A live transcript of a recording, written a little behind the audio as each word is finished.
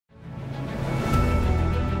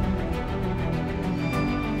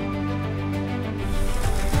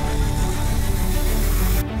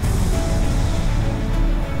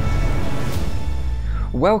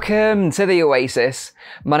Welcome to the Oasis.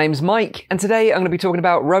 My name's Mike, and today I'm going to be talking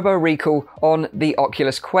about Robo Recall on the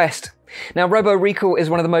Oculus Quest. Now, Robo Recall is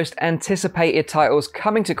one of the most anticipated titles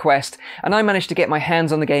coming to Quest, and I managed to get my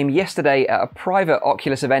hands on the game yesterday at a private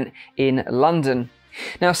Oculus event in London.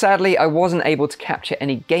 Now, sadly, I wasn't able to capture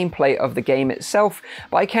any gameplay of the game itself,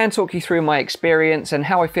 but I can talk you through my experience and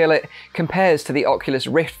how I feel it compares to the Oculus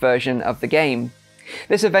Rift version of the game.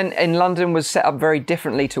 This event in London was set up very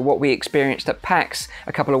differently to what we experienced at PAX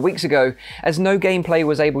a couple of weeks ago, as no gameplay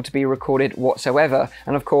was able to be recorded whatsoever,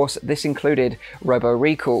 and of course this included Robo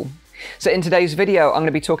Recall. So in today's video I'm going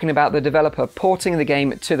to be talking about the developer porting the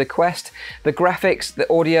game to the Quest, the graphics, the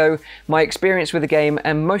audio, my experience with the game,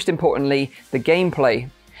 and most importantly, the gameplay.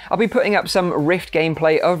 I'll be putting up some Rift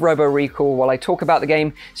gameplay of Robo Recall while I talk about the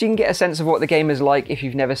game, so you can get a sense of what the game is like if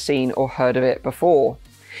you've never seen or heard of it before.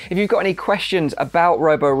 If you've got any questions about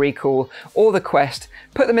Robo Recall or the Quest,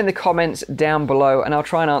 put them in the comments down below and I'll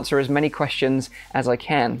try and answer as many questions as I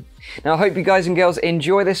can. Now I hope you guys and girls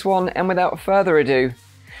enjoy this one, and without further ado,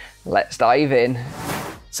 let's dive in.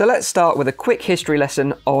 So let's start with a quick history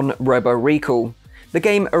lesson on Robo Recall. The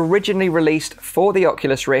game originally released for the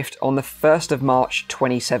Oculus Rift on the 1st of March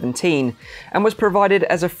 2017 and was provided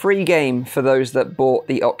as a free game for those that bought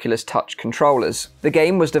the Oculus Touch controllers. The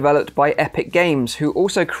game was developed by Epic Games, who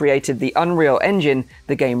also created the Unreal Engine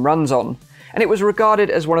the game runs on, and it was regarded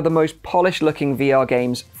as one of the most polished looking VR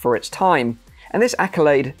games for its time, and this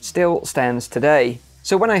accolade still stands today.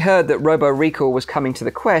 So when I heard that Robo Recall was coming to the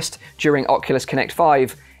Quest during Oculus Connect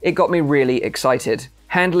 5, it got me really excited.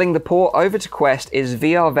 Handling the port over to Quest is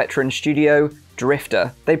VR veteran studio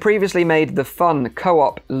Drifter. They previously made the fun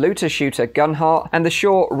co-op looter shooter Gunheart and the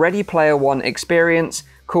short Ready Player One experience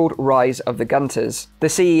called Rise of the Gunters. The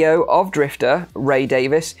CEO of Drifter, Ray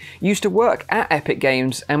Davis, used to work at Epic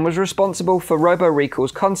Games and was responsible for Robo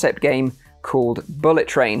Recall's concept game called Bullet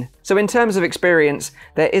Train. So in terms of experience,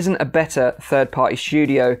 there isn't a better third-party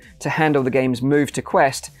studio to handle the game's move to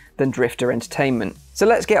Quest than Drifter Entertainment. So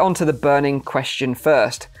let's get on to the burning question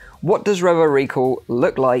first. What does Robo Recall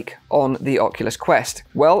look like on the Oculus Quest?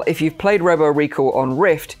 Well, if you've played Robo Recall on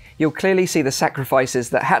Rift, you'll clearly see the sacrifices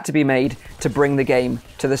that had to be made to bring the game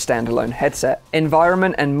to the standalone headset.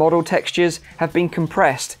 Environment and model textures have been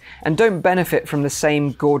compressed and don't benefit from the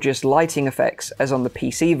same gorgeous lighting effects as on the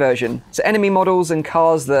PC version. So enemy models and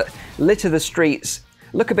cars that litter the streets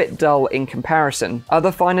look a bit dull in comparison.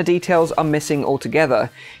 Other finer details are missing altogether.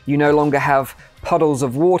 You no longer have puddles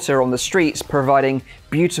of water on the streets providing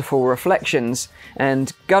beautiful reflections,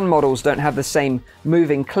 and gun models don't have the same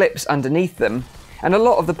moving clips underneath them. And a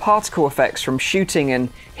lot of the particle effects from shooting and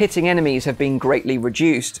hitting enemies have been greatly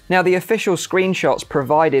reduced. Now, the official screenshots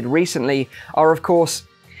provided recently are of course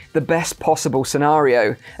the best possible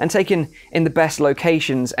scenario and taken in the best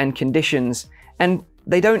locations and conditions, and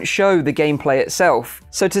they don't show the gameplay itself.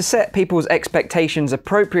 So to set people's expectations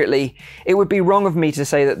appropriately, it would be wrong of me to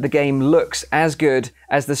say that the game looks as good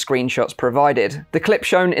as the screenshots provided. The clip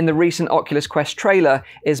shown in the recent Oculus Quest trailer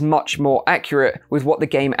is much more accurate with what the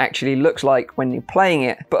game actually looks like when you're playing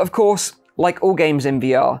it. But of course, like all games in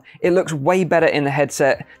VR, it looks way better in the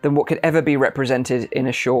headset than what could ever be represented in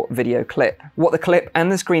a short video clip. What the clip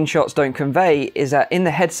and the screenshots don't convey is that in the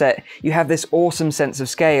headset, you have this awesome sense of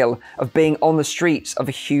scale of being on the streets of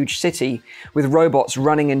a huge city, with robots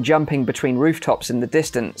running and jumping between rooftops in the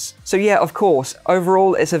distance. So yeah, of course,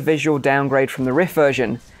 overall it's a visual downgrade from the Rift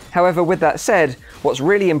version. However, with that said, what's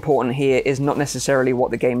really important here is not necessarily what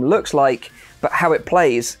the game looks like, but how it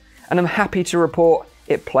plays, and I'm happy to report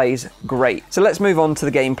it plays great. So let's move on to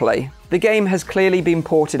the gameplay. The game has clearly been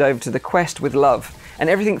ported over to the Quest with love, and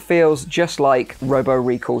everything feels just like Robo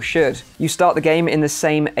Recall should. You start the game in the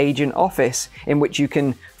same agent office, in which you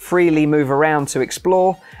can freely move around to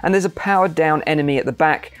explore, and there's a powered down enemy at the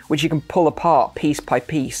back which you can pull apart piece by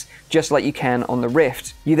piece, just like you can on the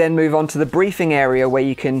Rift. You then move on to the briefing area where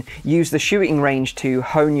you can use the shooting range to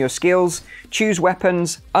hone your skills, choose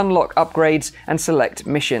weapons, unlock upgrades, and select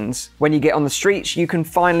missions. When you get on the streets, you can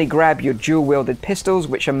finally grab your dual-wielded pistols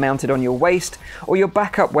which are mounted on your waist, or your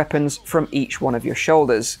backup weapons from each one of your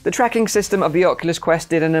shoulders. The tracking system of the Oculus Quest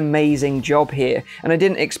did an amazing job here, and I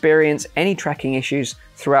didn't experience any tracking issues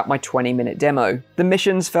throughout my 20-minute demo. The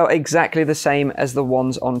missions felt exactly the same as the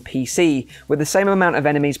ones on PC, with the same amount of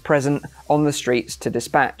enemies present on the streets to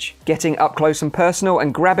dispatch. Getting up close and personal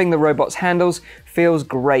and grabbing the robot's handles feels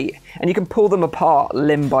great, and you can pull them apart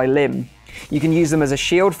limb by limb. You can use them as a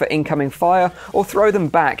shield for incoming fire or throw them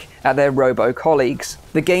back at their robo colleagues.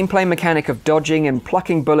 The gameplay mechanic of dodging and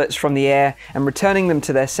plucking bullets from the air and returning them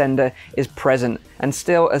to their sender is present and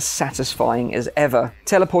still as satisfying as ever.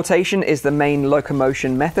 Teleportation is the main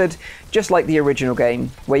locomotion method, just like the original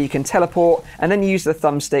game, where you can teleport and then use the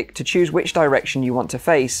thumbstick to choose which direction you want to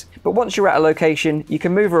face. But once you're at a location, you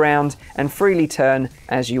can move around and freely turn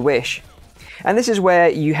as you wish. And this is where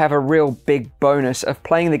you have a real big bonus of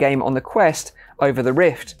playing the game on the Quest over the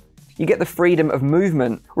Rift. You get the freedom of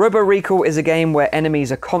movement. Robo Recall is a game where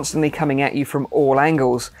enemies are constantly coming at you from all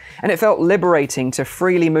angles, and it felt liberating to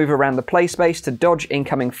freely move around the playspace to dodge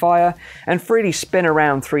incoming fire and freely spin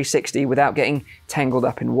around 360 without getting tangled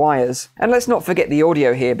up in wires. And let's not forget the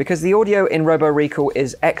audio here, because the audio in Robo Recall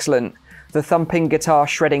is excellent. The thumping guitar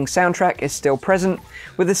shredding soundtrack is still present,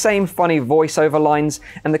 with the same funny voiceover lines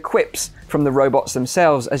and the quips from the robots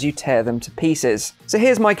themselves as you tear them to pieces. So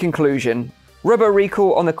here's my conclusion. Robo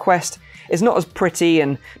Recall on the Quest is not as pretty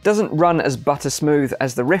and doesn't run as butter smooth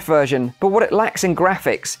as the Rift version, but what it lacks in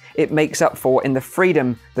graphics, it makes up for in the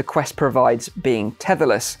freedom the Quest provides being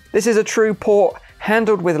tetherless. This is a true port,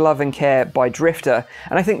 handled with love and care by Drifter,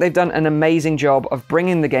 and I think they've done an amazing job of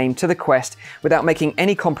bringing the game to the Quest without making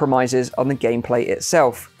any compromises on the gameplay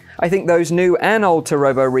itself. I think those new and old to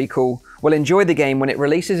Robo Recall will enjoy the game when it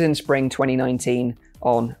releases in spring 2019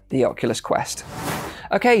 on the Oculus Quest.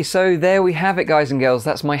 Okay, so there we have it, guys and girls.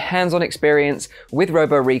 That's my hands-on experience with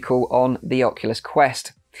Robo Recall on the Oculus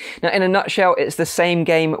Quest. Now, in a nutshell, it's the same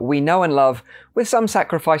game we know and love, with some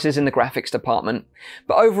sacrifices in the graphics department.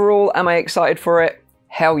 But overall, am I excited for it?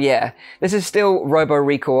 Hell yeah. This is still Robo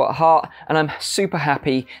Recall at heart, and I'm super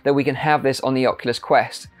happy that we can have this on the Oculus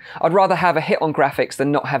Quest. I'd rather have a hit on graphics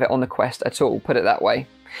than not have it on the Quest at all, put it that way.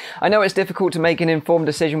 I know it's difficult to make an informed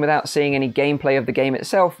decision without seeing any gameplay of the game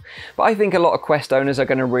itself, but I think a lot of Quest owners are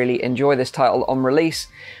going to really enjoy this title on release.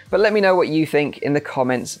 But let me know what you think in the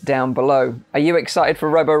comments down below. Are you excited for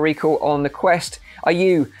Robo Recall on the Quest? Are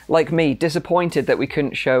you, like me, disappointed that we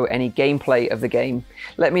couldn't show any gameplay of the game?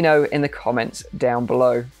 Let me know in the comments down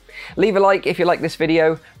below. Leave a like if you like this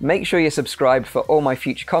video, make sure you're subscribed for all my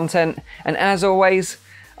future content, and as always,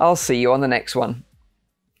 I'll see you on the next one.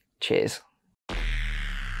 Cheers.